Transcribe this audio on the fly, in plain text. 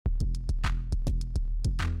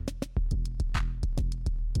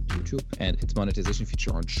YouTube and its monetization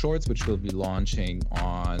feature on Shorts, which will be launching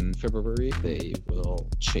on February. They will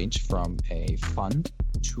change from a fund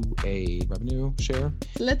to a revenue share.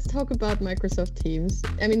 Let's talk about Microsoft Teams.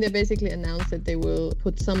 I mean, they basically announced that they will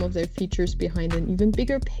put some of their features behind an even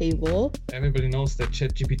bigger paywall. Everybody knows that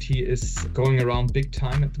ChatGPT is going around big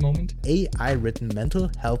time at the moment. AI-written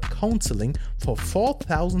mental health counseling for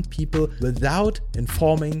 4,000 people without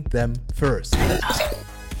informing them first.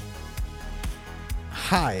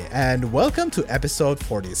 Hi, and welcome to episode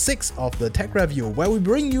 46 of the Tech Review, where we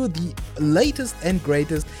bring you the latest and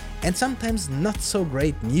greatest and sometimes not so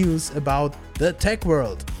great news about the tech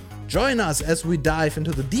world. Join us as we dive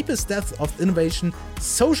into the deepest depths of innovation,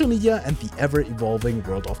 social media, and the ever-evolving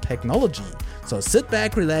world of technology. So sit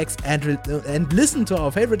back, relax, and listen to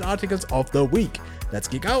our favorite articles of the week. Let's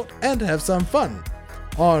geek out and have some fun.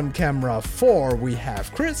 On camera 4, we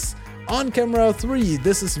have Chris. On camera 3,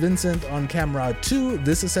 this is Vincent. On camera 2,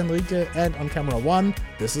 this is Enrique. And on camera 1,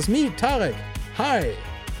 this is me, Tarek. Hi!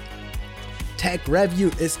 Tech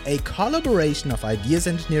Review is a collaboration of Ideas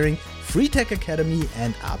Engineering, Free Tech Academy,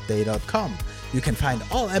 and Update.com. You can find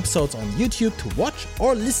all episodes on YouTube to watch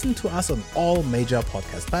or listen to us on all major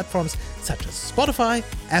podcast platforms such as Spotify,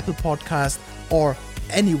 Apple Podcast, or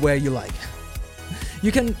anywhere you like.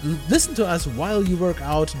 You can listen to us while you work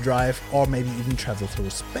out, drive, or maybe even travel through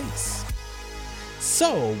space.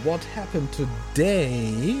 So, what happened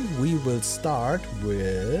today? We will start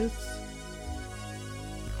with...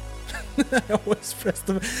 I always press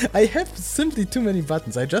them. I have simply too many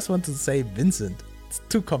buttons. I just want to say Vincent. It's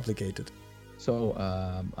too complicated. So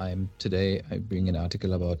I'm bringing an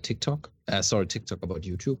article about TikTok about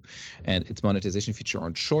YouTube and its monetization feature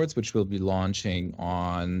on Shorts, which will be launching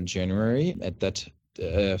on February. At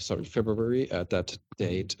that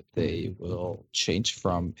date, they will change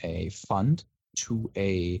from a fund to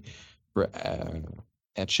a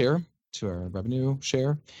ad share, to a revenue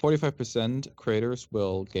share. 45% creators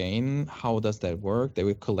will gain. How does that work? They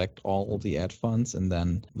will collect all the ad funds and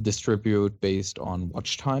then distribute based on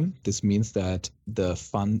watch time. This means that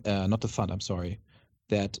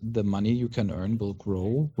that the money you can earn will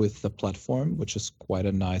grow with the platform, which is quite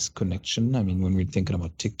a nice connection. I mean, when we're thinking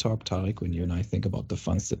about TikTok, Tarek, when you and I think about the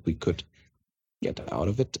funds that we could get out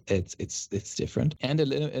of it, it's different. And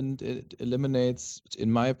it eliminates,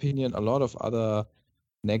 in my opinion, a lot of other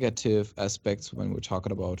negative aspects when we're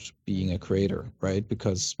talking about being a creator, right?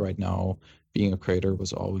 Because right now, being a creator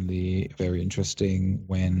was only very interesting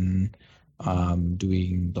when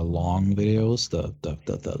doing the long videos,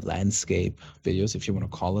 the landscape videos, if you want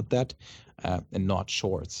to call it that, and not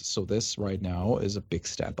shorts. So this right now is a big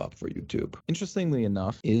step up for YouTube. Interestingly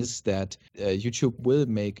enough, is that YouTube will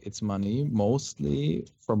make its money mostly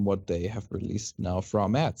from what they have released now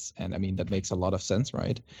from ads. And I mean, that makes a lot of sense,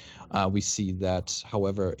 right? We see that,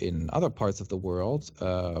 however, in other parts of the world,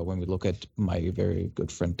 when we look at my very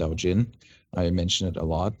good friend Dao Jin, I mention it a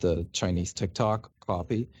lot, the Chinese TikTok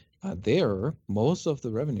copy, there, most of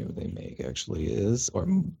the revenue they make actually is, or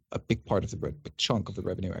a big part of the big chunk of the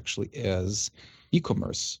revenue actually is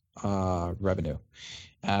e-commerce revenue.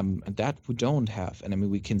 And that we don't have. And I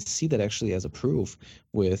mean, we can see that actually as a proof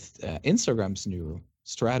with Instagram's new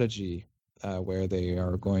strategy, where they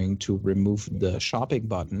are going to remove the shopping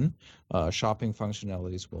button. Shopping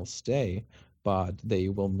functionalities will stay, but they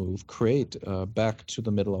will move Create back to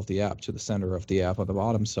the middle of the app, to the center of the app at the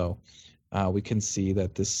bottom. So we can see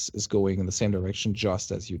that this is going in the same direction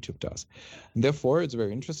just as YouTube does. And therefore, it's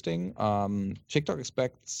very interesting. TikTok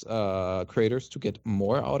expects creators to get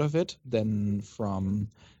more out of it than from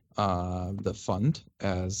the fund,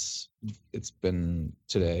 as it's been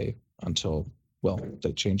today until, well,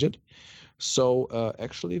 they change it. So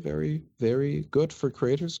actually very, very good for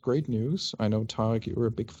creators. Great news. I know, Tarek, you were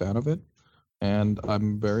a big fan of it. And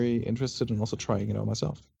I'm very interested in also trying it out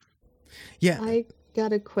myself. Yeah. I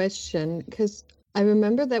got a question, because I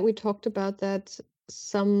remember that we talked about that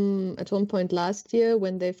at one point last year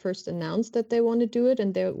when they first announced that they want to do it,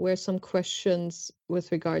 and there were some questions with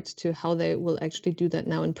regards to how they will actually do that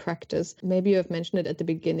now in practice. Maybe you have mentioned it at the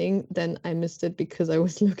beginning, then I missed it because I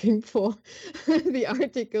was looking for the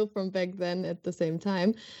article from back then at the same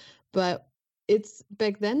time. But it's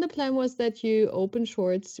back then the plan was that you open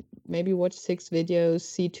Shorts, maybe watch 6 videos,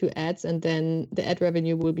 see 2 ads, and then the ad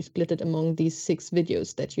revenue will be split among these 6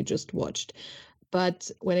 videos that you just watched. But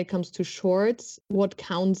when it comes to Shorts, what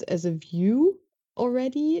counts as a view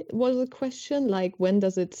already was a question. Like, when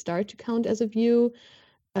does it start to count as a view?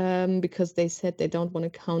 Because they said they don't want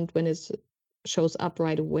to count when it shows up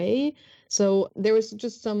right away. So there was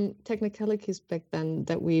just some technicalities back then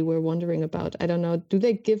that we were wondering about. I don't know. Do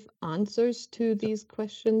they give answers to these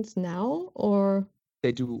questions now, or?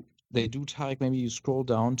 They do They do, Tarek. Maybe you scroll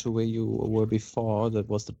down to where you were before. That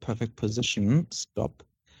was the perfect position. Stop.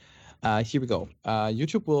 Here we go.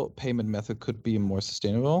 YouTube will payment method could be more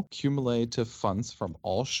sustainable. Cumulative funds from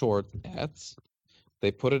all short ads. They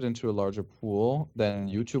put it into a larger pool. Then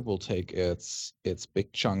YouTube will take its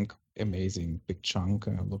big chunk, amazing big chunk.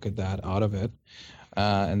 Look at that, out of it.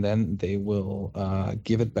 And then they will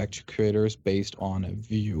give it back to creators based on a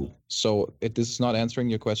view. So this is not answering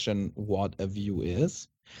your question what a view is,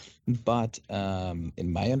 but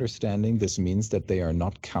in my understanding, this means that they are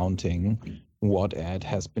not counting what ad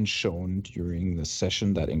has been shown during the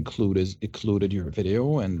session that included your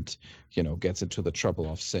video, and gets into the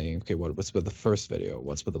trouble of saying, okay, what's with the first video,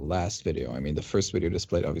 what's with the last video? I mean, the first video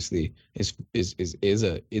displayed obviously is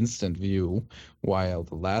a instant view, while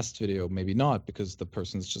the last video maybe not, because the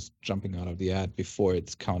person's just jumping out of the ad before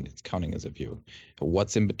it's counting as a view.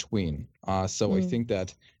 What's in between? I think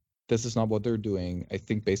that this is not what they're doing. I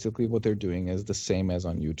think basically what they're doing is the same as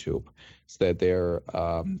on YouTube. It's that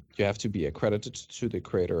you have to be accredited to the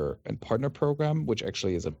creator and partner program, which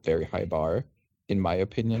actually is a very high bar, in my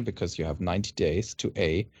opinion, because you have 90 days to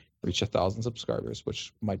reach 1,000 subscribers,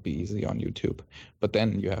 which might be easy on YouTube. But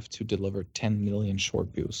then you have to deliver 10 million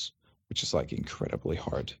short views, which is like incredibly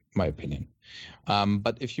hard, in my opinion.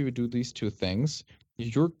 But if you do these two things,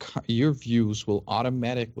 your views will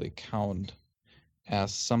automatically count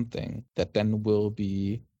as something that then will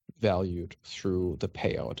be valued through the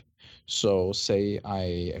payout. So say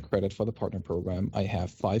I accredit for the partner program, I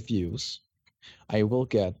have 5 views, I will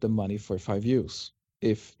get the money for 5 views.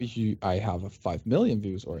 If I have 5 million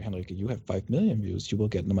views, or Henrike, you have 5 million views, you will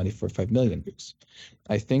get the money for 5 million views.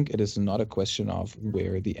 I think it is not a question of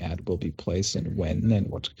where the ad will be placed and when and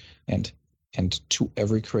what, and to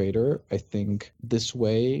every creator, I think this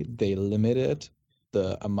way they limited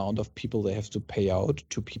the amount of people they have to pay out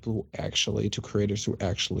to creators who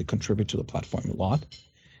actually contribute to the platform a lot.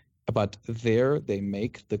 But there they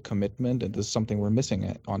make the commitment, and this is something we're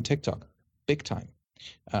missing on TikTok, big time.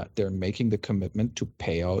 They're making the commitment to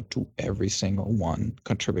pay out to every single one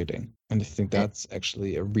contributing. And I think that's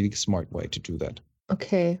actually a really smart way to do that.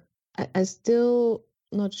 Okay. I still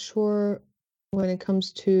not sure when it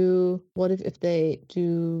comes to what if they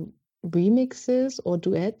do remixes or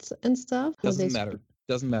duets and stuff. Doesn't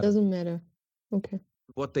matter. Okay.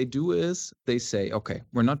 What they do is they say, okay,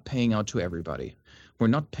 we're not paying out to everybody. We're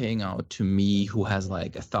not paying out to me who has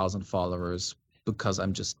like 1,000 followers because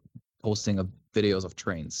I'm just posting videos of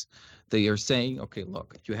trains. They are saying, okay,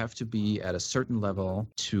 look, you have to be at a certain level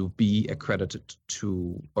to be accredited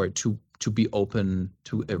to, or to be open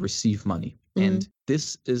to receive money. And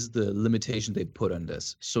this is the limitation they put on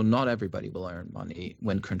this. So not everybody will earn money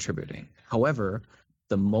when contributing. However,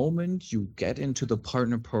 the moment you get into the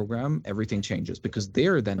partner program, everything changes, because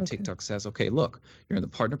TikTok says, okay, look, you're in the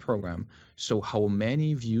partner program. So how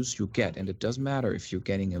many views you get, and it doesn't matter if you're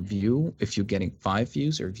getting a view, if you're getting 5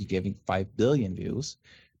 views, or if you're getting 5 billion views,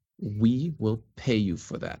 we will pay you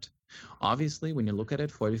for that. Obviously, when you look at it,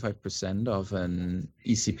 45% of an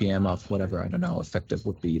eCPM of whatever, I don't know, effective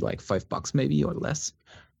would be like $5 maybe or less,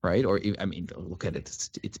 right? Or I mean, look at it,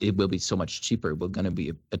 it will be so much cheaper. We're going to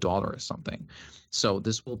be $1 or something. So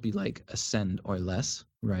this will be like a cent or less,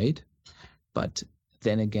 right? But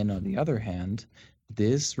then again, on the other hand,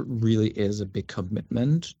 this really is a big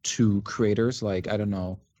commitment to creators like, I don't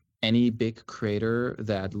know, any big creator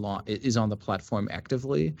that is on the platform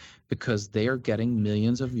actively, because they are getting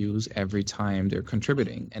millions of views every time they're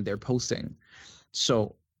contributing and they're posting.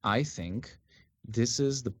 So I think this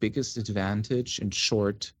is the biggest advantage in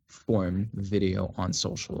short form video on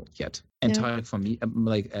social yet. And for me,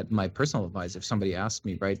 like at my personal advice, if somebody asked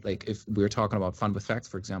me, right, like if we're talking about fun with facts,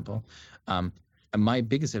 for example, my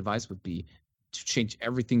biggest advice would be to change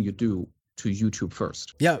everything you do to YouTube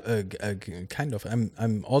first. Yeah, kind of.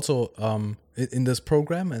 I'm also in this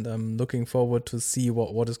program, and I'm looking forward to see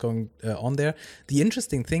what is going on there. The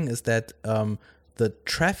interesting thing is that the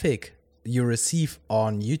traffic you receive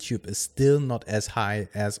on YouTube is still not as high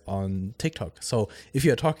as on TikTok. So if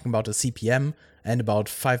you're talking about a CPM and about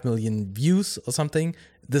 5 million views or something,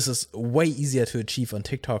 this is way easier to achieve on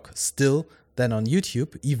TikTok still than on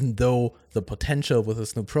YouTube, even though the potential with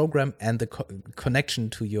this new program and the connection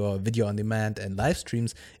to your video on demand and live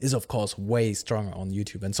streams is of course way stronger on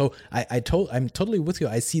YouTube. And so I'm totally with you.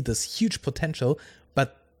 I see this huge potential,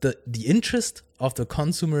 but the interest of the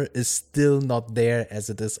consumer is still not there as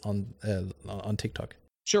it is on TikTok.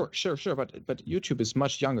 Sure. But YouTube is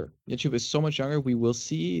much younger. YouTube is so much younger. We will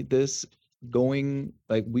see this going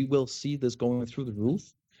through the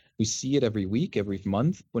roof. We see it every week, every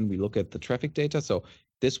month when we look at the traffic data. So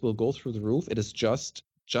this will go through the roof. It is just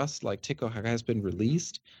just like TikTok has been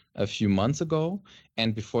released a few months ago,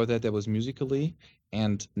 and before that there was Musical.ly,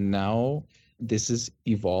 and now this is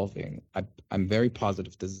evolving. I'm very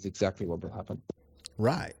positive this is exactly what will happen.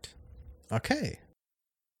 Right. Okay.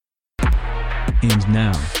 And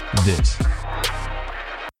now, this.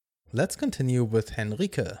 Let's continue with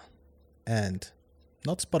Henrike and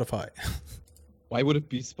not Spotify. Why would it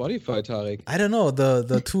be Spotify, Tarek? I don't know.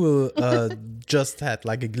 The tool just had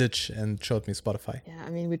like a glitch and showed me Spotify. Yeah, I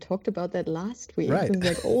mean, we talked about that last week. Right. It was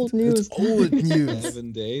like old news. It's old news.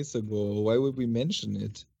 7 days ago. Why would we mention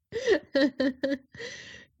it?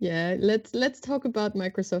 Yeah, let's talk about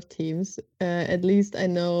Microsoft Teams. At least I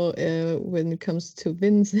know when it comes to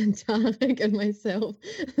Vince and Tarek and myself,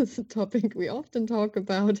 it's a topic we often talk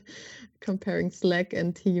about, comparing Slack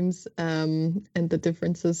and Teams and the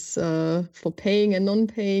differences for paying and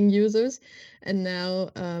non-paying users. And now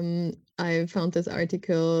I found this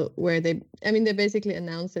article where they basically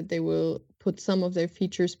announced that they will put some of their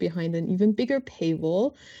features behind an even bigger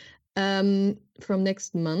paywall. From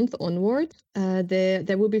next month onward,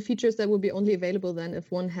 there will be features that will be only available then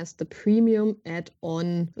if one has the premium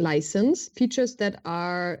add-on license. Features that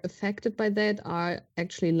are affected by that are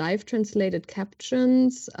actually live translated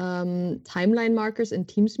captions, timeline markers in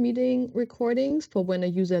Teams meeting recordings for when a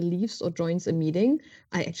user leaves or joins a meeting.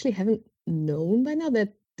 I actually haven't known by now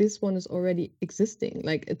that this one is already existing.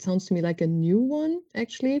 Like, it sounds to me like a new one,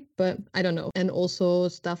 actually, but I don't know. And also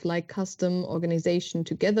stuff like custom organization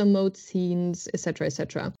together mode scenes, etc.,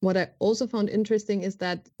 etc. What I also found interesting is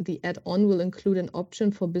that the add-on will include an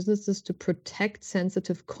option for businesses to protect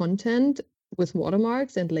sensitive content with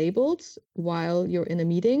watermarks and labels while you're in a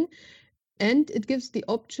meeting. And it gives the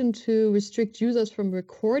option to restrict users from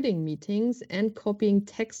recording meetings and copying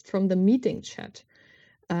text from the meeting chat.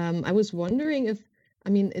 I was wondering if,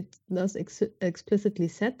 it does explicitly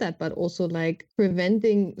said that, but also like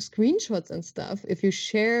preventing screenshots and stuff. If you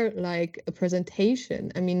share like a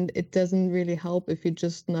presentation, it doesn't really help if you're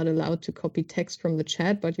just not allowed to copy text from the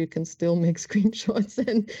chat, but you can still make screenshots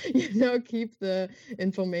and, keep the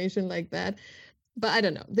information like that. But I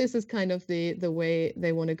don't know. This is kind of the way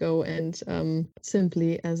they want to go, and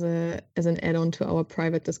simply as an add-on to our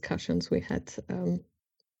private discussions we had on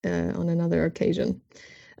another occasion.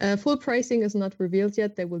 Full pricing is not revealed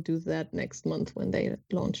yet. They will do that next month when they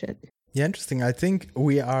launch it. Yeah, interesting. I think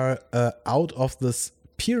we are out of this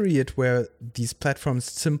period where these platforms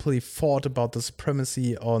simply fought about the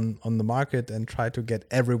supremacy on the market and tried to get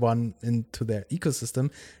everyone into their ecosystem.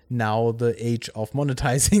 Now the age of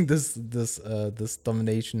monetizing this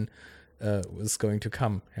domination is going to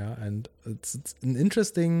come. Yeah, and it's an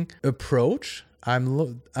interesting approach.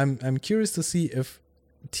 I'm curious to see if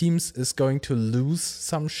Teams is going to lose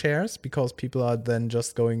some shares because people are then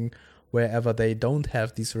just going wherever they don't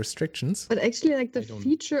have these restrictions. But actually, like the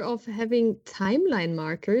feature of having timeline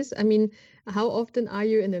markers, how often are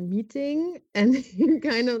you in a meeting and you're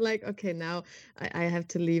kind of like, okay, now I have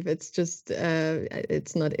to leave. It's just,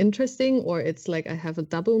 it's not interesting, or it's like I have a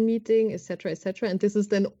double meeting, etc., etc. And this is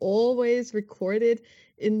then always recorded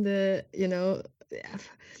in the,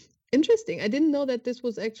 interesting. I didn't know that this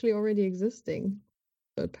was actually already existing.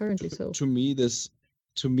 Apparently so. To me, this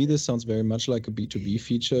sounds very much like a B2B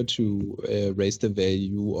feature to raise the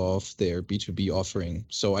value of their B2B offering.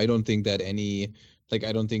 So I don't think that okay,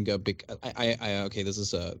 this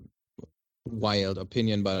is a wild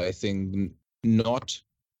opinion, but I think not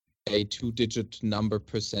a 2-digit number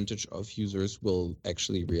percentage of users will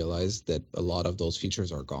actually realize that a lot of those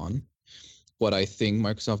features are gone. What I think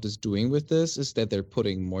Microsoft is doing with this is that they're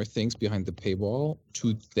putting more things behind the paywall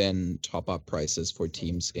to then top up prices for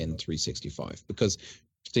Teams in 365. Because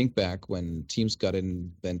think back when Teams got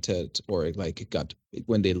invented, or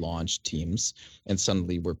when they launched Teams, and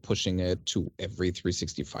suddenly we're pushing it to every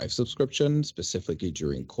 365 subscription, specifically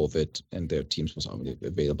during COVID, and their Teams was already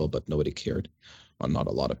available, but nobody cared. Or not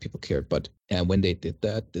a lot of people cared, but when they did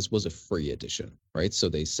that, this was a free edition, right? So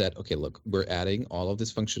they said, okay, look, we're adding all of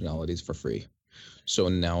these functionalities for free. So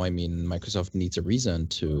now, Microsoft needs a reason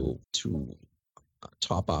to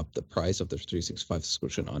top up the price of the 365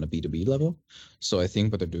 subscription on a B2B level. So I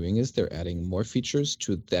think what they're doing is they're adding more features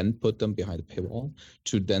to then put them behind the paywall,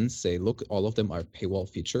 to then say, look, all of them are paywall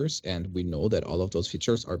features, and we know that all of those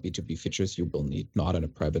features are B2B features you will need, not in a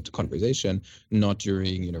private conversation, not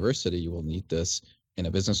during university. You will need this in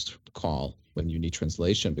a business call when you need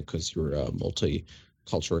translation because you're a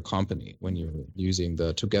multicultural company, when you're using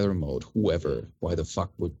the together mode. Why the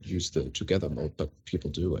fuck would use the together mode? But people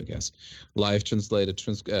do, I guess. Live translated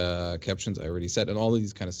captions, I already said, and all of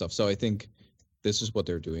these kind of stuff. So I think this is what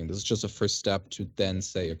they're doing. This is just a first step to then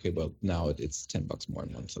say, okay, well, now it's $10 more a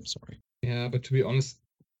month. I'm sorry. Yeah, but to be honest,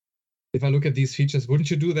 if I look at these features,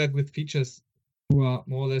 wouldn't you do that with features who are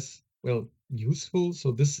more or less, well, useful?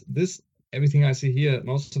 So this everything I see here,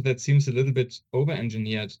 most of that seems a little bit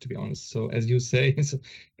over-engineered, to be honest. So as you say, so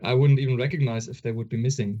I wouldn't even recognize if they would be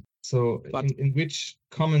missing. So in which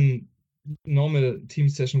common normal team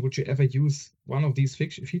session would you ever use one of these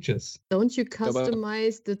features? Don't you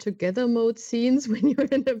customize the together mode scenes when you're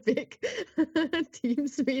in a big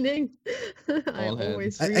Teams meeting? I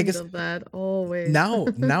always dreamed of that. Always.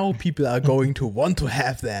 Now people are going to want to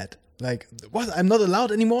have that. Like, what? I'm not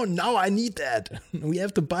allowed anymore? Now I need that. We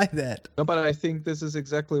have to buy that. No, but I think this is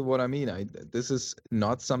exactly what I mean. This is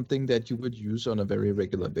not something that you would use on a very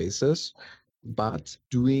regular basis, but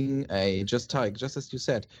doing just as you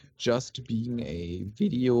said, just being a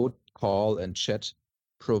video call and chat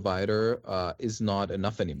provider is not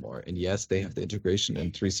enough anymore. And yes, they have the integration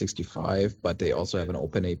in 365, but they also have an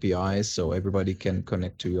open API, so everybody can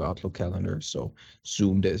connect to your Outlook calendar. So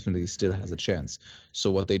Zoom definitely still has a chance.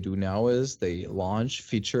 So what they do now is they launch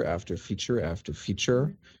feature after feature after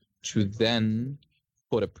feature to then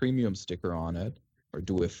put a premium sticker on it or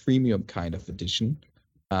do a freemium kind of edition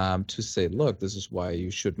to say, look, this is why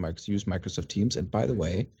you should use Microsoft Teams. And by the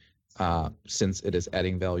way, since it is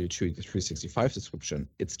adding value to the 365 subscription,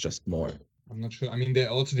 it's just more. I'm not sure. I mean, they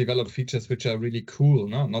also develop features which are really cool,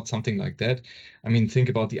 no? Not something like that. I mean, think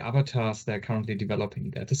about the avatars they're currently developing.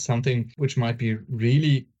 That is something which might be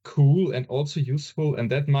really cool and also useful. And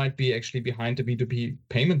that might be actually behind the B2B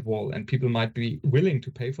payment wall, and people might be willing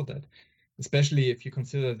to pay for that. Especially if you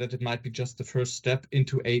consider that it might be just the first step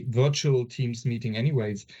into a virtual Teams meeting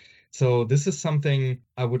anyways. So this is something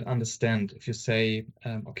I would understand if you say,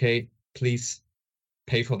 okay, please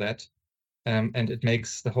pay for that. And it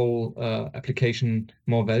makes the whole application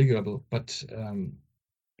more valuable. But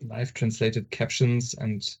live translated captions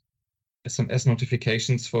and SMS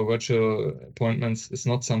notifications for virtual appointments is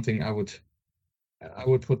not something I would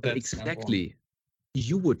put that exactly.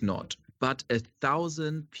 You would not, but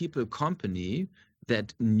 1,000 people company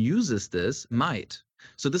that uses this might.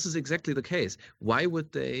 So this is exactly the case. Why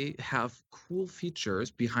would they have cool features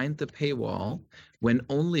behind the paywall when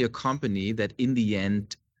only a company that in the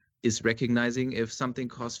end is recognizing if something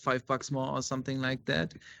costs $5 more or something like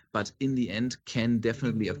that, but in the end can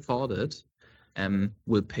definitely afford it,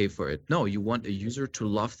 will pay for it? No, you want a user to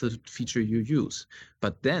love the feature you use,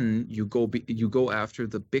 but then you go after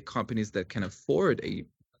the big companies that can afford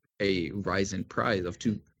a rise in price of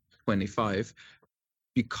 $225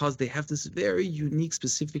 because they have this very unique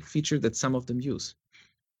specific feature that some of them use.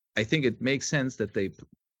 I think it makes sense that they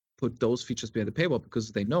put those features behind the paywall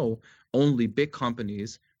because they know only big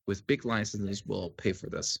companies with big licenses will pay for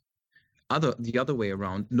this. The other way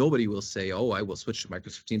around, nobody will say, oh, I will switch to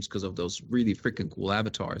Microsoft Teams because of those really freaking cool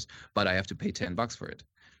avatars, but I have to pay $10 for it.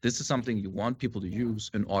 This is something you want people to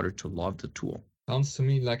use in order to love the tool. Sounds to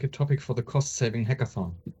me like a topic for the cost-saving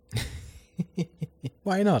hackathon.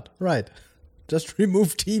 Why not? Right. Just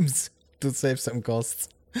remove Teams to save some costs.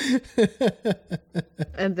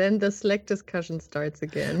 And then the Slack discussion starts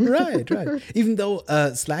again. Right. Even though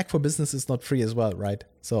Slack for Business is not free as well, right?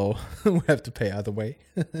 So we have to pay either way.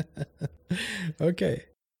 Okay.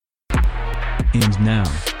 And now,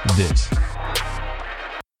 this.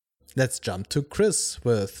 Let's jump to Chris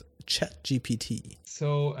with ChatGPT.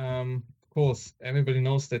 So, of course, everybody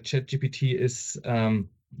knows that ChatGPT is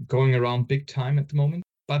going around big time at the moment.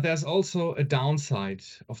 But there's also a downside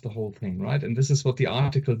of the whole thing, right? And this is what the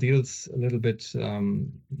article deals a little bit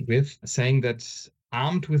with, saying that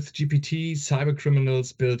armed with GPT, cyber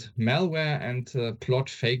criminals build malware and plot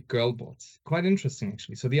fake girl bots. Quite interesting,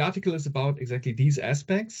 actually. So the article is about exactly these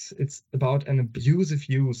aspects. It's about an abusive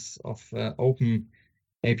use of open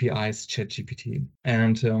APIs, ChatGPT.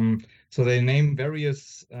 And so they name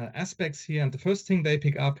various aspects here. And the first thing they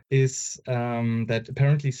pick up is that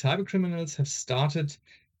apparently cyber criminals have started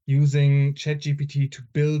using ChatGPT to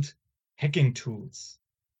build hacking tools.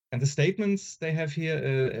 And the statements they have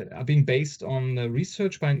here are being based on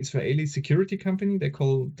research by an Israeli security company. They're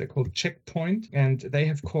called Checkpoint, and they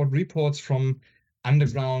have caught reports from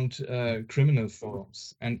underground criminal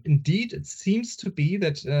forums. And indeed, it seems to be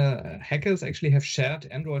that hackers actually have shared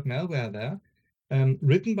Android malware there,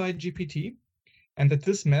 written by GPT, and that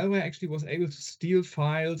this malware actually was able to steal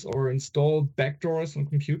files or install backdoors on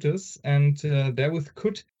computers, and therewith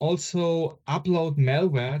could also upload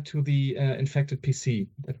malware to the infected PC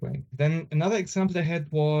that way. Then another example they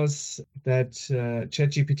had was that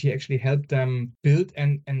ChatGPT actually helped them build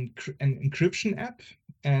an encryption app,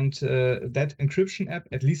 and that encryption app,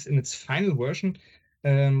 at least in its final version,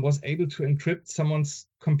 was able to encrypt someone's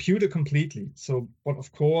computer completely. So, but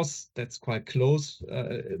of course, that's quite close.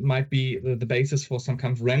 It might be the basis for some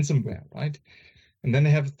kind of ransomware, right? And then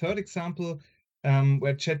they have a third example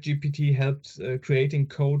where ChatGPT helped creating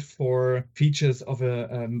code for features of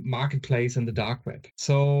a marketplace in the dark web.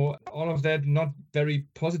 So all of that, not very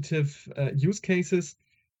positive use cases.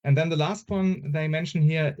 And then the last one they mention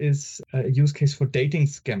here is a use case for dating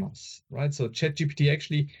scammers, right? So ChatGPT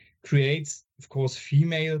actually creates, of course,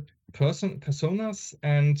 female personas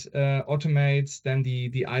and automates then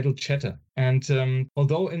the idle chatter. And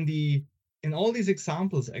although in all these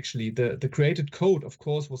examples, actually, the created code, of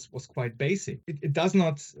course, was quite basic. It does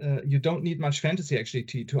not, you don't need much fantasy, actually,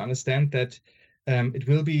 to understand that it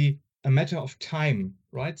will be a matter of time,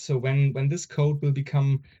 right? So when this code will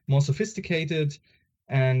become more sophisticated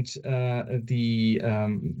and the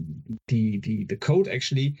code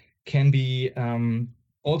actually can be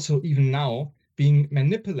also even now being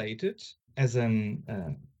manipulated as an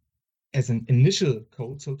initial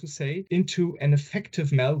code, so to say, into an effective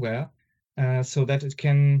malware, so that it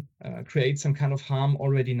can create some kind of harm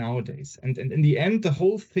already nowadays. And in the end, the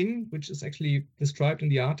whole thing, which is actually described in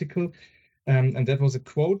the article, and that was a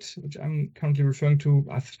quote, which I'm currently referring to,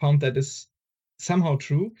 I found that is somehow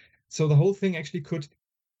true. So the whole thing actually could,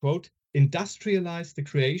 quote, industrialize the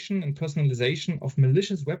creation and personalization of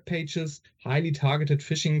malicious web pages, highly targeted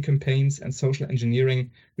phishing campaigns, and social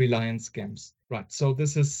engineering reliant scams. Right. So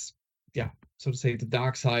this is, so to say, the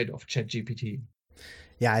dark side of ChatGPT.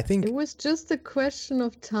 Yeah, I think it was just a question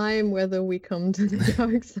of time whether we come to the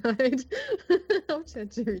dark side of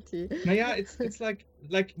ChatGPT. Now, yeah, it's like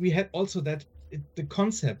we had also that the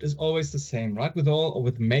concept is always the same, right? With all or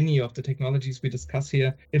with many of the technologies we discuss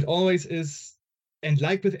here, it always is. And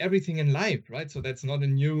like with everything in life, right? So that's not a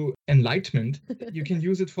new enlightenment. You can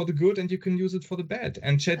use it for the good and you can use it for the bad.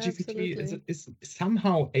 And ChatGPT is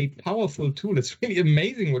somehow a powerful tool. It's really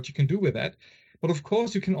amazing what you can do with that. But of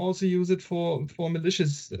course, you can also use it for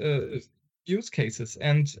malicious use cases.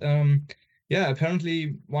 And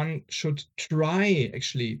apparently one should try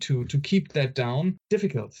actually to keep that down.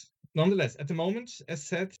 Difficult. Nonetheless, at the moment, as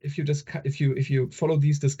said, if you follow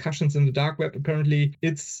these discussions in the dark web, apparently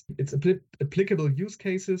it's applicable use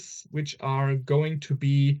cases which are going to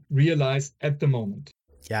be realized at the moment.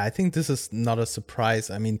 Yeah, I think this is not a surprise.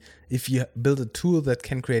 I mean, if you build a tool that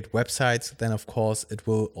can create websites, then of course it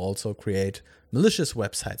will also create malicious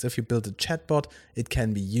websites. If you build a chatbot, it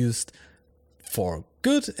can be used for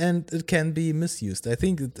good and it can be misused. I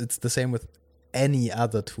think it's the same with any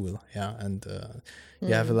other tool. Yeah, and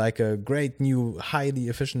you have like a great new highly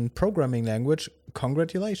efficient programming language.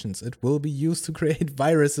 Congratulations, it will be used to create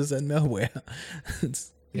viruses and malware.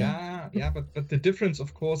 But the difference,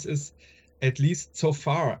 of course, is at least so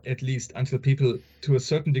far, at least until people to a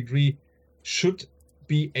certain degree should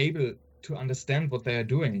be able to understand what they are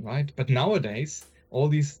doing, right? But nowadays, all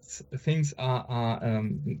these things are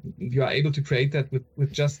you are able to create that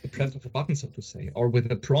with just the press of a button, so to say, or with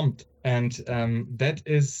a prompt. And that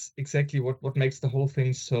is exactly what makes the whole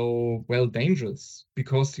thing so, well, dangerous,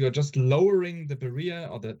 because you're just lowering the barrier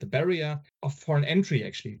or the barrier for an entry,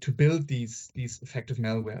 actually, to build these effective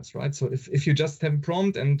malwares, right? So if you just have a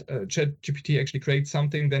prompt and ChatGPT actually creates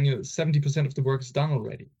something, then 70% of the work is done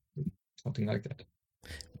already, something like that.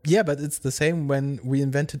 Yeah, but it's the same when we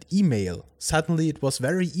invented email. Suddenly it was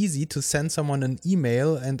very easy to send someone an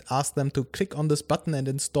email and ask them to click on this button and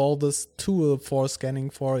install this tool for scanning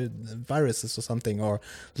for viruses or something, or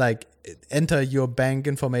like enter your bank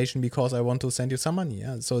information because I want to send you some money.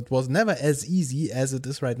 Yeah? So it was never as easy as it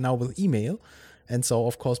is right now with email. And so,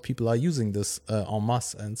 of course, people are using this en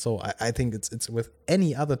masse. And so I think it's with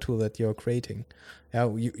any other tool that you're creating.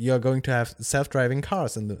 You're going to have self-driving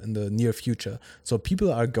cars in the near future. So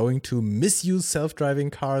people are going to misuse self-driving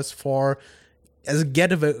cars as a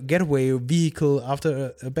getaway vehicle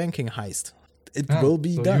after a banking heist. It will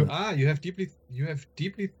be done. You have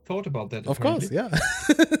deeply thought about that. Of course, yeah.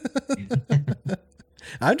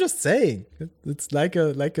 I'm just saying, it's like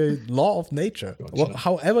a law of nature. Gotcha. Well,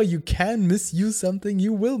 however you can misuse something,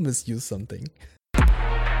 you will misuse something.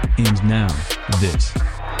 And now, this.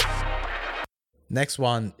 Next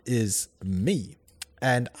one is me.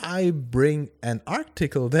 And I bring an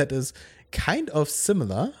article that is kind of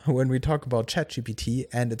similar when we talk about ChatGPT,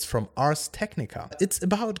 and it's from Ars Technica. It's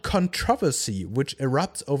about controversy which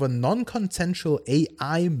erupts over non-consensual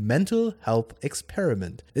AI mental health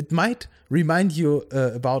experiment. It might remind you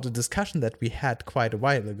about a discussion that we had quite a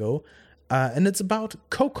while ago, and it's about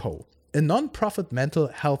Coco, a non-profit mental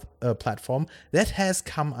health platform that has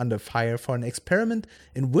come under fire for an experiment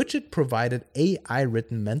in which it provided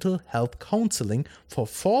AI-written mental health counseling for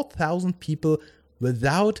 4,000 people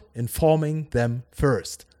without informing them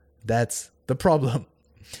first. That's the problem.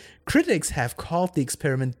 Critics have called the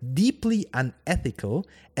experiment deeply unethical,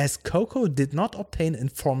 as Coco did not obtain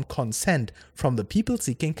informed consent from the people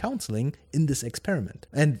seeking counseling in this experiment.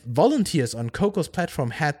 And volunteers on Coco's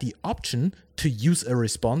platform had the option to use a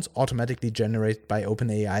response automatically generated by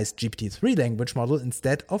OpenAI's GPT-3 language model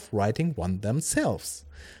instead of writing one themselves.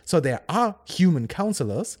 So there are human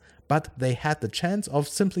counselors, but they had the chance of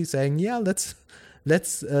simply saying, yeah, let's let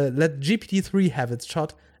GPT-3 have its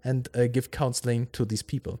shot and give counseling to these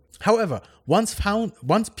people. However, once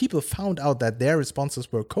people found out that their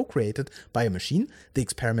responses were co-created by a machine, the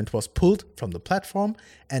experiment was pulled from the platform,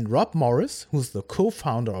 and Rob Morris, who's the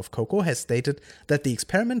co-founder of Coco, has stated that the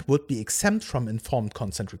experiment would be exempt from informed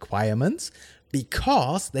consent requirements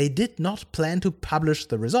because they did not plan to publish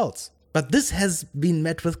the results. But this has been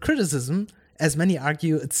met with criticism, as many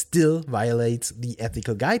argue it still violates the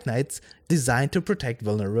ethical guidelines designed to protect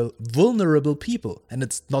vulnerable people. And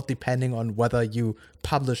it's not depending on whether you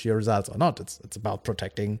publish your results or not. It's about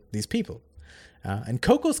protecting these people. And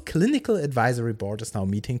Coco's clinical advisory board is now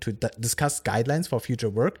meeting to discuss guidelines for future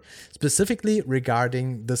work, specifically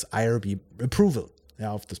regarding this IRB approval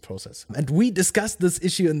of this process. And we discussed this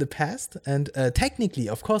issue in the past, and technically,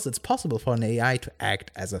 of course, it's possible for an AI to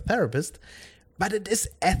act as a therapist, but it is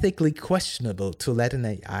ethically questionable to let an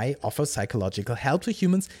AI offer psychological help to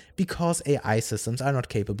humans because AI systems are not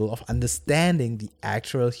capable of understanding the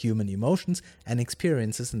actual human emotions and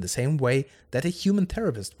experiences in the same way that a human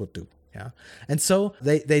therapist would do. Yeah, and so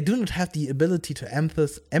they do not have the ability to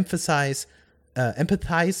empathize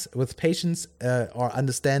with patients or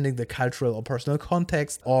understanding the cultural or personal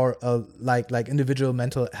context or like individual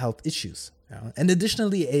mental health issues. And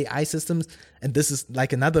additionally, AI systems, and this is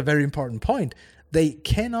like another very important point, they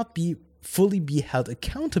cannot fully be held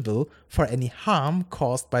accountable for any harm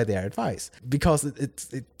caused by their advice, because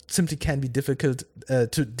it simply can be difficult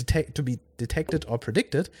to be detected or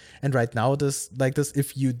predicted. And right now it is like this: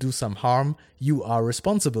 if you do some harm, you are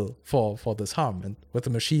responsible for this harm. And with a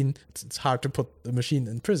machine, it's hard to put a machine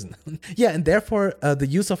in prison. Yeah, and therefore the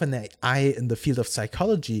use of an AI in the field of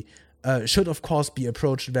psychology should, of course, be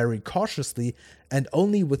approached very cautiously and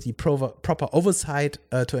only with the proper oversight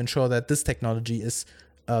to ensure that this technology is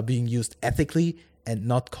being used ethically and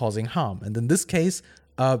not causing harm. And in this case,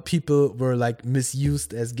 people were like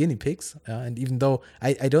misused as guinea pigs. And even though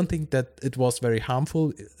I don't think that it was very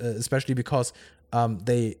harmful, especially because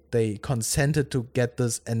they consented to get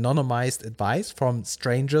this anonymized advice from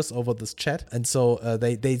strangers over this chat. And so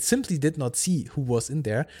they simply did not see who was in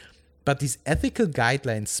there. But these ethical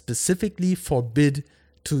guidelines specifically forbid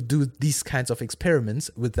to do these kinds of experiments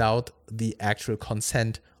without the actual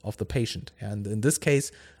consent of the patient. And in this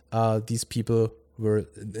case, these people were,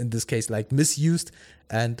 in this case, like misused,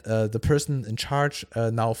 and the person in charge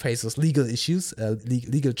now faces legal issues,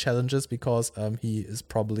 legal challenges, because he is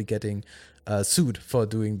probably getting sued for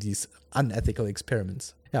doing these unethical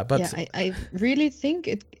experiments. Yeah, but yeah, I really think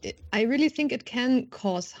it can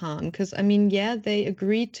cause harm, because I mean, yeah, they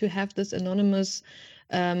agreed to have this anonymous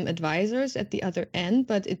advisors at the other end,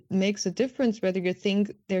 but it makes a difference whether you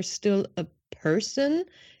think there's still a person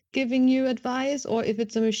giving you advice or if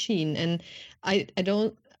it's a machine. And I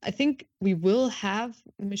think we will have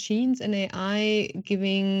machines and AI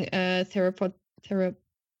giving therapeutic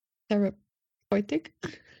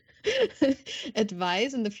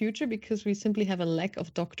advice in the future, because we simply have a lack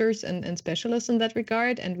of doctors and specialists in that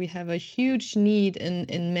regard, and we have a huge need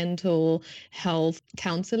in mental health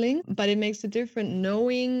counseling. But it makes a difference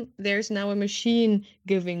knowing there's now a machine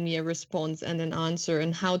giving me a response and an answer,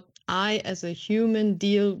 and how I as a human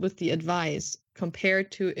deal with the advice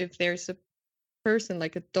compared to if there's a person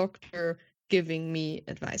like a doctor giving me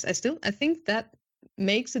advice. I think that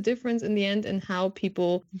makes a difference in the end in how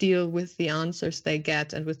people deal with the answers they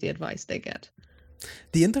get and with the advice they get.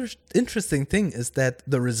 The interesting thing is that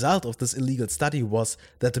the result of this illegal study was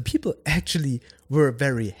that the people actually were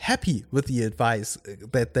very happy with the advice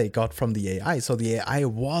that they got from the AI. So the AI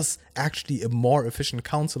was actually a more efficient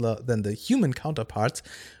counselor than the human counterparts,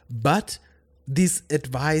 but this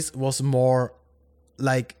advice was more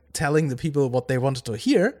like telling the people what they wanted to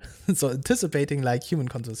hear, so anticipating like human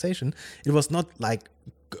conversation. It was not like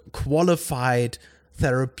qualified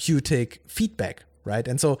therapeutic feedback, right?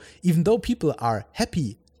 And so even though people are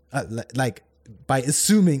happy, like by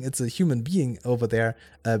assuming it's a human being over there,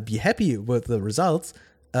 be happy with the results,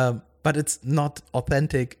 but it's not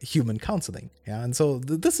authentic human counseling. Yeah, and so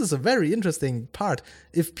this is a very interesting part.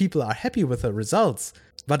 If people are happy with the results,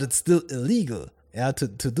 but it's still illegal, yeah, to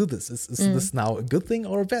do this. Is this now a good thing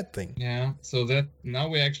or a bad thing? Yeah, so that now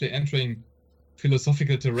we're actually entering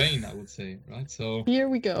philosophical terrain, I would say, right? So Here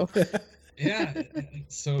we go. yeah,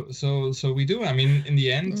 so we do. I mean, in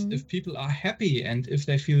the end, if people are happy and if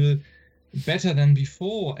they feel better than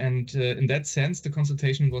before, and in that sense, the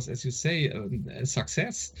consultation was, as you say, a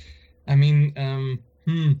success. I mean,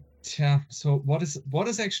 so what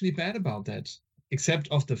is actually bad about that? Except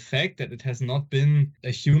of the fact that it has not been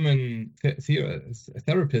a human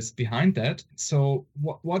therapist behind that. So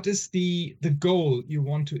what is the goal you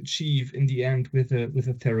want to achieve in the end with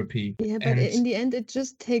a therapy? Yeah, but in the end, it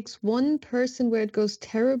just takes one person where it goes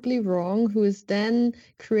terribly wrong, who is then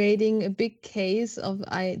creating a big case of,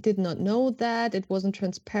 I did not know that, it wasn't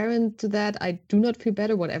transparent to that, I do not feel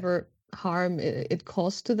better, whatever harm it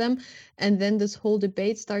caused to them. And then this whole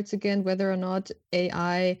debate starts again, whether or not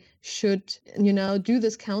AI should, do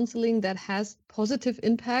this counseling that has positive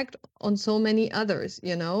impact on so many others,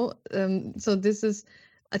 So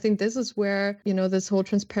I think this is where, this whole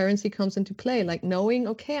transparency comes into play, like knowing,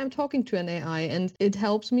 okay, I'm talking to an AI and it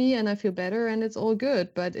helps me and I feel better and it's all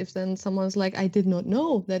good. But if then someone's like, I did not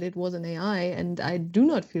know that it was an AI and I do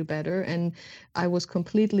not feel better and I was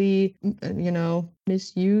completely,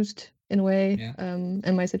 misused in a way,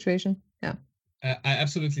 in my situation. Yeah. I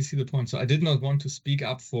absolutely see the point. So I did not want to speak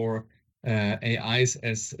up for AIs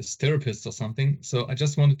as therapists or something. So I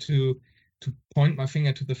just wanted to point my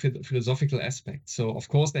finger to the philosophical aspect. So of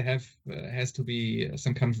course there has to be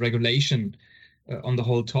some kind of regulation on the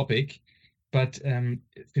whole topic, but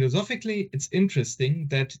philosophically it's interesting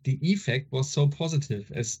that the effect was so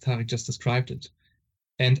positive as Tariq just described it.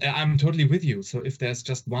 And I'm totally with you. So if there's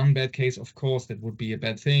just one bad case, of course that would be a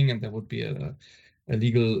bad thing and there would be a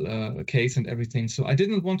legal case and everything. So I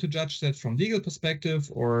didn't want to judge that from legal perspective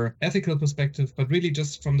or ethical perspective, but really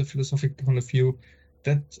just from the philosophical point of view.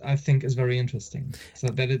 That I think is very interesting. So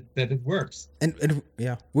that it works. And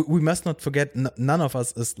yeah, we must not forget none of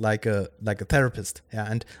us is like a therapist. Yeah,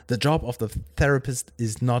 and the job of the therapist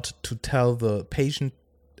is not to tell the patient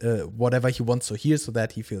whatever he wants to hear so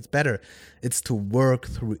that he feels better. It's to work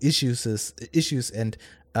through issues and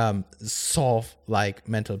solve like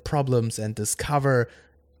mental problems and discover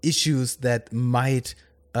issues that might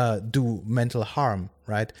do mental harm,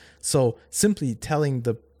 right? So simply telling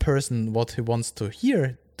the person what he wants to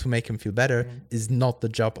hear to make him feel better is not the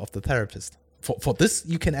job of the therapist. For this,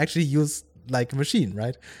 you can actually use like a machine,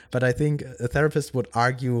 right? But I think a therapist would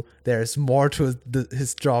argue there's more to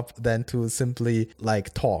his job than to simply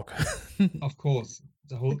like talk. Of course,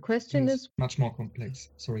 the whole question is much more complex.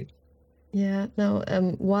 Sorry. Yeah, no,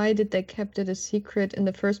 why did they kept it a secret in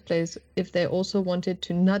the first place if they also wanted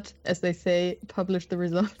to not, as they say, publish the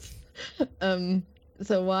results?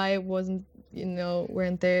 So why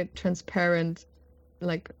weren't they transparent,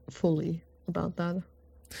 like fully about that?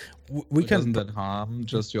 Doesn't that harm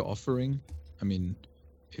just your offering? I mean,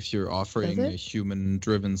 if you're offering a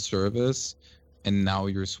human-driven service and now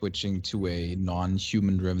you're switching to a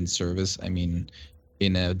non-human-driven service, I mean,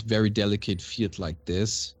 in a very delicate field like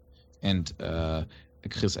this, and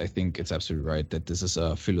Chris, I think it's absolutely right that this is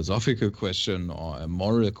a philosophical question or a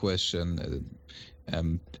moral question.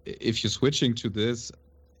 If you're switching to this,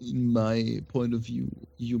 in my point of view,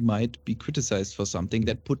 you might be criticized for something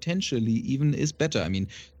that potentially even is better. I mean,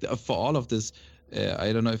 for all of this,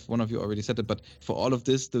 I don't know if one of you already said it, but for all of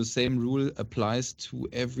this, the same rule applies to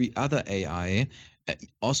every other AI.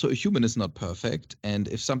 Also, a human is not perfect. And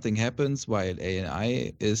if something happens while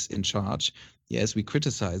AI is in charge, yes, we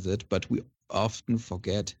criticize it, but we often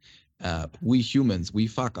forget we humans, we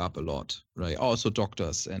fuck up a lot, right? Also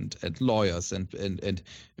doctors and lawyers and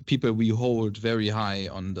people we hold very high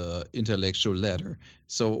on the intellectual ladder.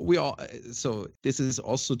 So this is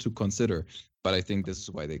also to consider. But I think this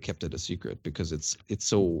is why they kept it a secret, because it's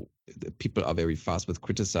so people are very fast with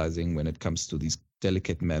criticizing when it comes to these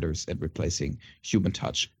delicate matters and replacing human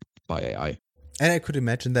touch by AI. And I could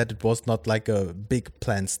imagine that it was not like a big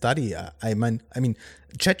planned study. I mean,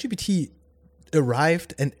 ChatGPT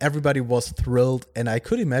arrived and everybody was thrilled, and I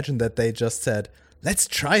could imagine that they just said, let's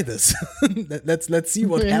try this. let's see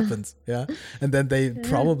what happens. Yeah. And then they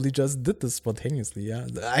probably just did this spontaneously. Yeah.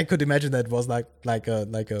 I could imagine that it was like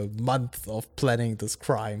a month of planning this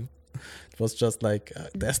crime. It was just like,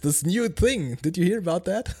 there's this new thing. Did you hear about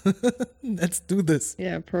that? Let's do this.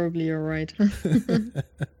 Yeah, probably you're right.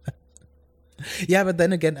 Yeah, but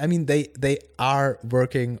then again, I mean, they are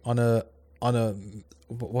working on a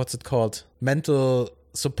what's it called? Mental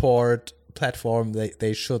support platform.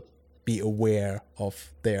 They should be aware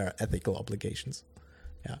of their ethical obligations.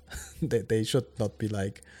 Yeah, they should not be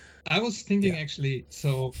like. I was thinking actually,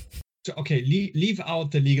 so okay, leave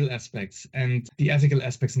out the legal aspects and the ethical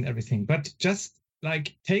aspects and everything, but just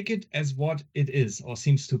like take it as what it is or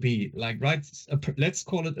seems to be. Like, right, let's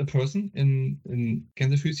call it a person in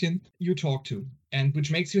Gänsefüßchen you talk to, and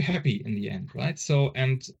which makes you happy in the end, right? So,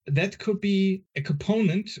 and that could be a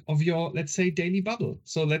component of your, let's say, daily bubble.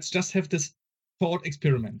 So let's just have this thought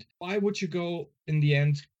experiment. Why would you go in the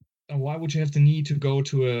end? Why would you have the need to go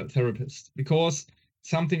to a therapist? Because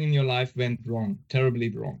something in your life went wrong, terribly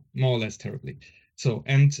wrong, more or less terribly. So,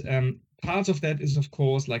 and part of that is, of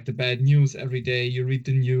course, like the bad news every day. You read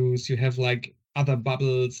the news, you have like other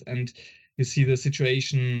bubbles, and you see the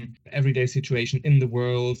situation, everyday situation in the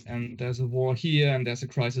world, and there's a war here, and there's a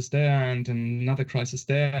crisis there, and another crisis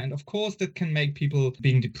there. And of course, that can make people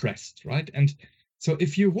being depressed, right? And so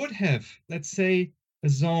if you would have, let's say, a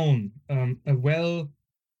zone,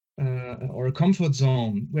 or a comfort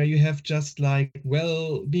zone where you have just like where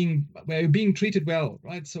you're being treated well,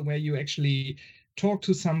 right? So where you actually talk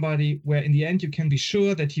to somebody where in the end you can be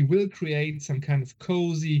sure that he will create some kind of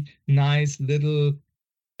cozy, nice little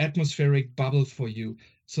atmospheric bubble for you.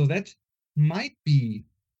 So that might be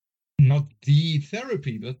not the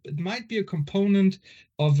therapy, but it might be a component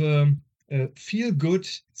of a feel-good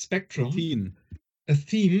spectrum, a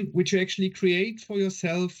theme which you actually create for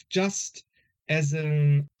yourself just as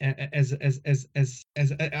a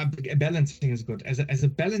balancing is good, as a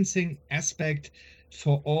balancing aspect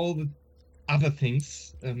for all the other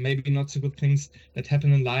things, maybe not so good things that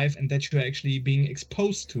happen in life and that you're actually being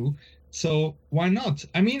exposed to. So why not?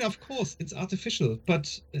 I mean, of course, it's artificial,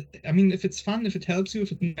 but I mean, if it's fun, if it helps you,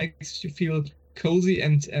 if it makes you feel cozy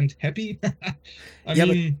and happy, I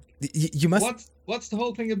mean, you must. What's the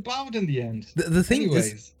whole thing about in the end? The thing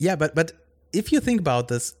is, but if you think about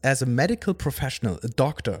this as a medical professional, a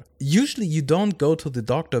doctor, usually you don't go to the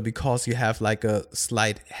doctor because you have like a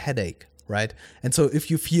slight headache, right? And so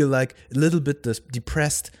if you feel like a little bit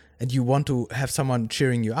depressed and you want to have someone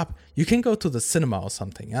cheering you up, you can go to the cinema or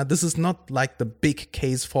something. Yeah? This is not like the big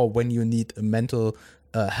case for when you need a mental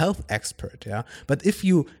health expert. Yeah, but if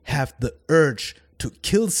you have the urge to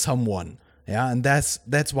kill someone, yeah, and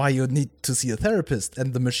that's why you need to see a therapist.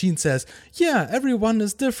 And the machine says, yeah, everyone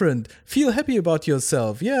is different. Feel happy about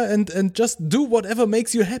yourself. Yeah, and just do whatever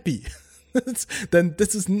makes you happy. Then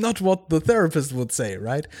this is not what the therapist would say,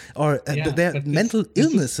 right? Or there are mental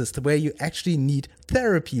illnesses where you actually need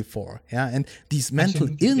therapy for. Yeah, and these mental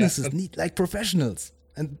illnesses need like professionals.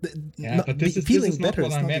 And but this is not better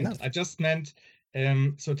what I meant. Enough. I just meant.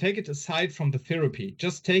 So take it aside from the therapy.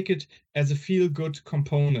 Just take it as a feel-good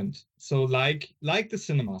component. So like the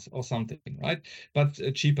cinemas or something, right? But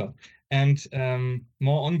cheaper and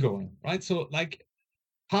more ongoing, right? So like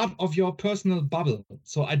part of your personal bubble.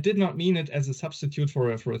 So I did not mean it as a substitute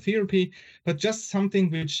for a therapy, but just something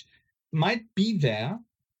which might be there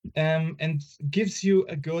and gives you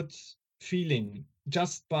a good feeling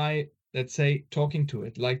just by, let's say, talking to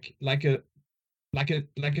it, like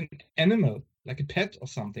an animal. Like a pet or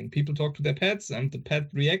something. People talk to their pets and the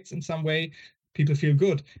pet reacts in some way. People feel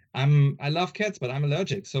good. I love cats, but I'm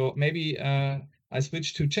allergic. So maybe I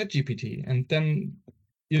switch to ChatGPT and then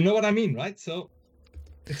you know what I mean, right? So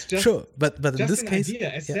it's just sure, but just in this an case,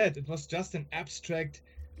 idea. As said, it was just an abstract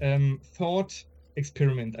thought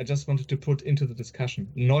experiment I just wanted to put into the discussion.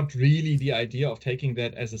 Not really the idea of taking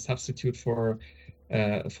that as a substitute for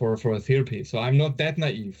a therapy. So I'm not that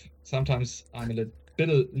naive. Sometimes I'm a little, you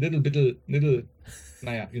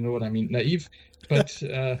know what I mean, naive, but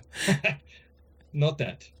not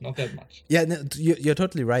that much. Yeah, no, you're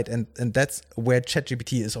totally right, and that's where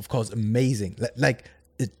ChatGPT is, of course, amazing. Like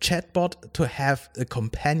a chatbot to have a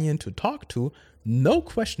companion to talk to, no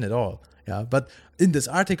question at all. Yeah, but in this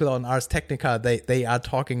article on Ars Technica, they are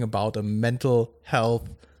talking about a mental health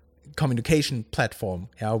communication platform,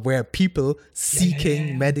 where people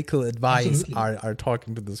seeking medical advice are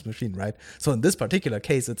talking to this machine, right? So in this particular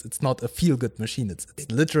case, it's not a feel-good machine. It's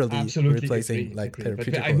literally replacing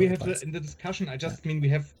therapeutical But we advice. have in the discussion. I just mean we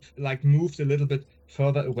have like moved a little bit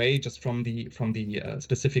further away just from the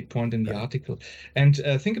specific point in the article. And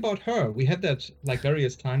think about Her. We had that like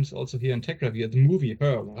various times also here in Tech Review, the movie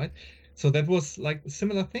Her, right? So that was like a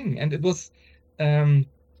similar thing, and it was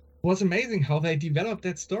amazing how they developed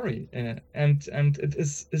that story, and it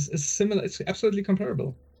is similar. It's absolutely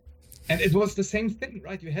comparable, and it was the same thing,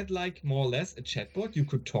 right? You had like more or less a chatbot you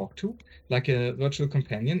could talk to, like a virtual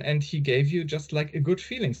companion, and he gave you just like a good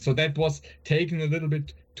feeling. So that was taken a little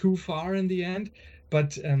bit too far in the end,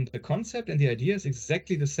 but the concept and the idea is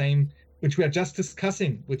exactly the same, which we are just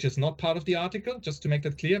discussing, which is not part of the article, just to make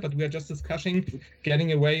that clear, but we are just discussing,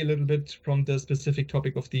 getting away a little bit from the specific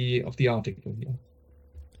topic of the article here.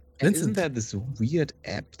 And isn't there this weird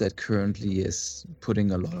app that currently is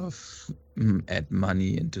putting a lot of ad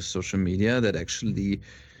money into social media that actually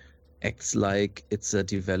acts like it's a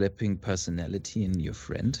developing personality in your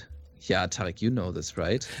friend? Yeah, Tarek, you know this,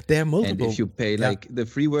 right? There are multiple. And if you pay, like, the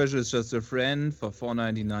free version is just a friend for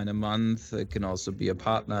 $4.99 a month. It can also be a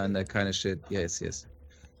partner and that kind of shit. Yes.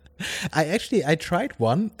 I tried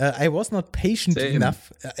one. I was not patient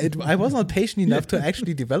enough. I was not patient enough to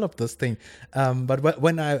actually develop this thing. But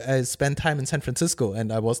when I spent time in San Francisco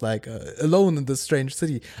and I was like alone in this strange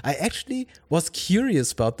city, I actually was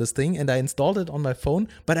curious about this thing and I installed it on my phone.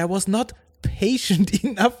 But I was not patient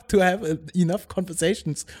enough to have enough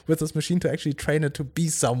conversations with this machine to actually train it to be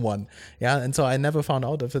someone. Yeah, and so I never found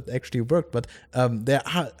out if it actually worked. But there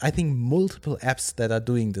are, I think, multiple apps that are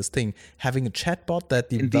doing this thing, having a chatbot that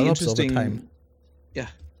develops over time. Yeah.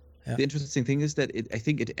 The interesting thing is that I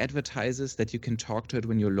think it advertises that you can talk to it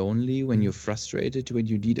when you're lonely, when you're frustrated, when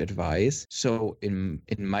you need advice. So in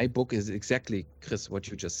my book is exactly, Chris, what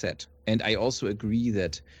you just said. And I also agree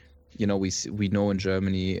that, you know, we know in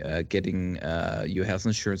Germany getting your health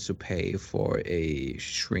insurance to pay for a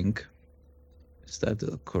shrink. Is that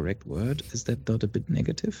the correct word? Is that not a bit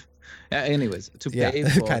negative? Anyways, to pay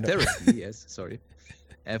for therapy, yes, sorry.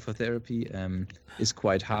 For therapy is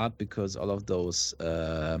quite hard because all of those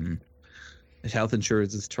health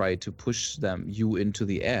insurances try to push you into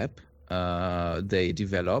the app they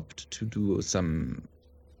developed to do some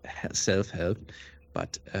self-help.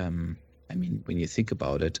 But I mean, when you think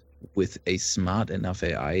about it, with a smart enough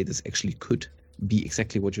AI, this actually could be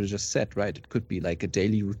exactly what you just said, right? It could be like a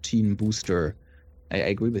daily routine booster. I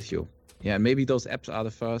agree with you. Yeah, maybe those apps are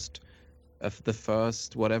the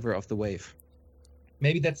first whatever of the wave.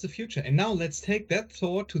 Maybe that's the future. And now let's take that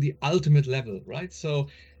thought to the ultimate level, right? So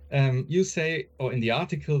you say, or in the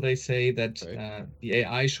article, they say that the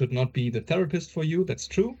AI should not be the therapist for you. That's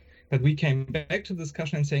true. But we came back to the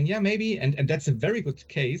discussion and saying, yeah, maybe, and that's a very good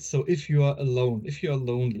case. So if you are alone, if you are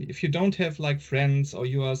lonely, if you don't have like friends, or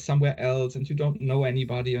you are somewhere else and you don't know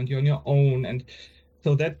anybody and you're on your own, and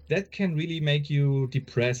so that can really make you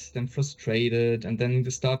depressed and frustrated, and then you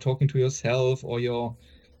start talking to yourself or your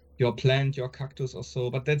plant, your cactus or so.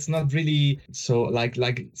 But that's not really so like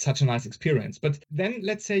such a nice experience. But then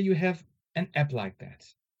let's say you have an app like that,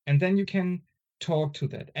 and then you can talk to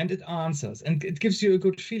that and it answers and it gives you a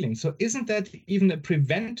good feeling. So isn't that even a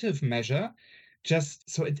preventive measure, just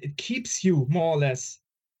so it keeps you more or less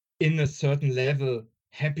in a certain level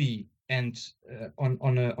happy and on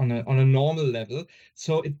a normal level,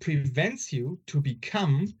 so it prevents you to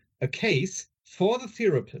become a case for the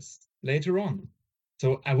therapist later on.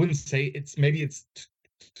 So I wouldn't say it's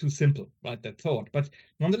too simple, right, that thought, but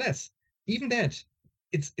nonetheless, even that,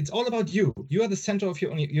 it's all about you. You are the center of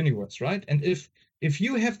your universe, right? And if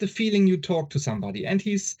you have the feeling you talk to somebody and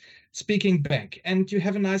he's speaking back and you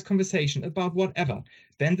have a nice conversation about whatever,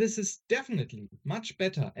 then this is definitely much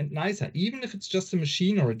better and nicer, even if it's just a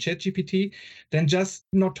machine or a ChatGPT, than just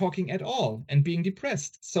not talking at all and being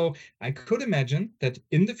depressed. So I could imagine that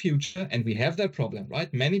in the future, and we have that problem,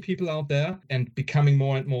 right? Many people out there and becoming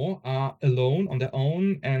more and more are alone on their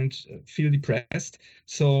own and feel depressed.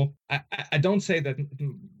 So I don't say that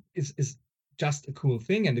is just a cool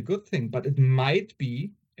thing and a good thing, but it might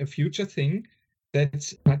be a future thing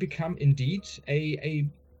that might become indeed I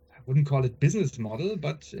wouldn't call it business model,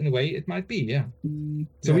 but in a way it might be, yeah.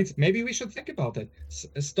 So maybe we should think about that.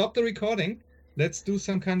 Stop the recording. Let's do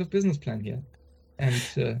some kind of business plan here and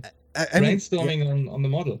brainstorming on the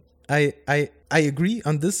model. I agree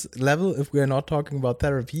on this level. If we are not talking about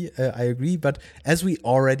therapy, I agree. But as we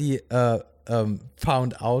already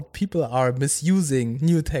found out, people are misusing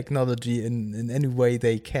new technology in any way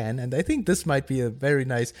they can. And I think this might be a very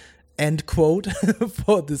nice end quote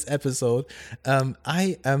for this episode.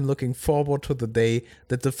 I am looking forward to the day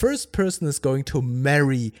that the first person is going to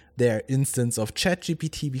marry their instance of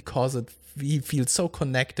ChatGPT because he feels so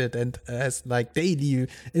connected and has like daily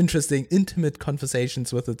interesting, intimate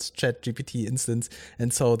conversations with its ChatGPT instance.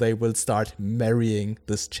 And so they will start marrying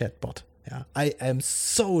this chatbot. Yeah, I am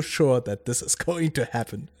so sure that this is going to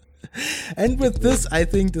happen. And with this, I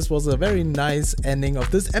think this was a very nice ending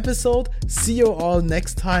of this episode. See you all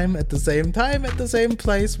next time at the same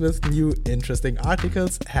place with new interesting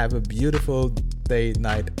articles. Have a beautiful day,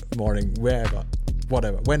 night, morning, wherever,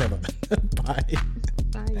 whatever, whenever. Bye.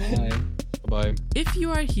 Bye. Bye. Bye-bye. If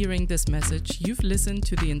you are hearing this message, you've listened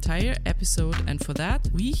to the entire episode, and for that,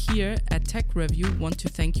 we here at Tech Review want to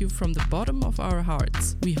thank you from the bottom of our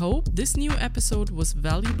hearts. We hope this new episode was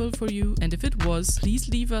valuable for you, and if it was, please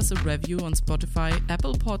leave us a review on Spotify,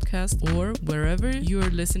 Apple Podcast, or wherever you are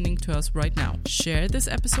listening to us right now. Share this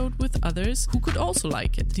episode with others who could also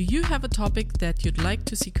like it. Do you have a topic that you'd like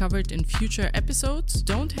to see covered in future episodes?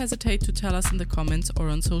 Don't hesitate to tell us in the comments or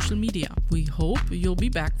on social media. We hope you'll be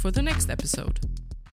back for the next episode.